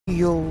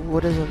Yo,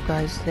 what is up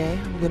guys? Today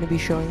I'm going to be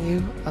showing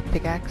you a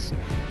pickaxe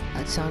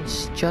that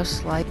sounds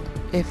just like,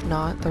 if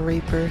not, the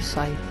Reaper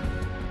Scythe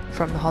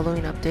from the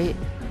Halloween update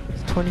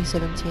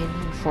 2017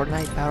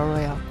 Fortnite Battle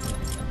Royale.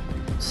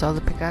 So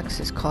the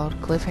pickaxe is called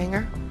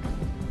Cliffhanger,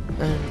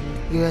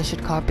 and you guys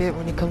should copy it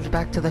when it comes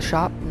back to the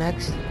shop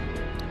next.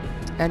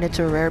 And it's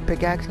a rare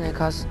pickaxe and it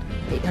costs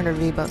 800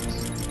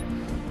 V-Bucks.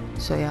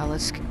 So yeah,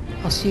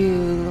 I'll see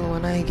you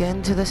when I get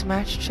into this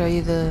match, show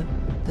you the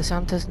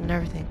sound test and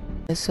everything.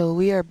 So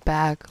we are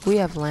back. We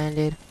have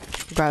landed.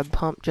 Grab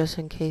pump just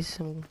in case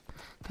some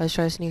guys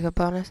try to sneak up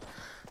on us.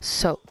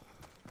 So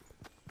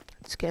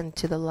let's get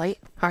into the light.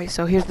 Alright,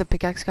 so here's the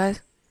pickaxe,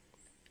 guys.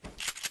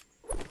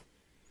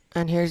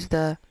 And here's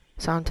the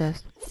sound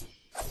test.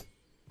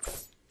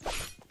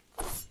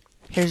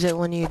 Here's it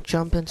when you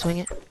jump and swing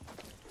it.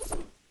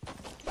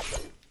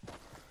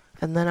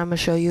 And then I'm going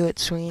to show you it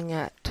swinging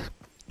at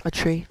a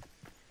tree.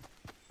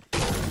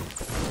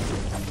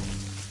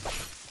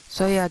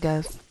 So yeah,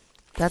 guys.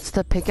 That's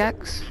the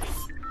pickaxe.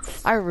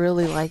 I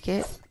really like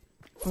it.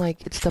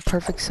 Like, it's the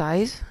perfect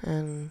size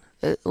and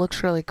it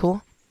looks really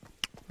cool.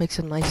 Makes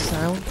a nice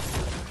sound.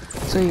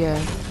 So yeah,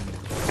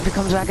 if it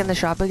comes back in the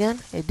shop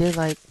again, it did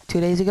like 2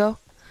 days ago,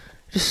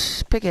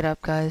 just pick it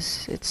up,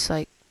 guys. It's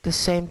like the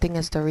same thing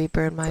as the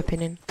Reaper in my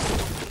opinion.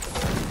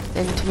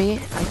 And to me,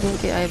 I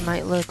think it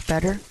might look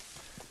better.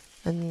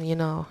 And you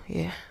know,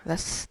 yeah,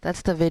 that's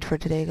the vid for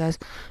today, guys.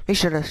 Make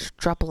sure to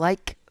drop a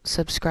like,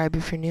 subscribe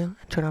if you're new,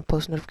 and turn on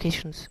post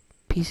notifications.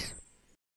 Peace.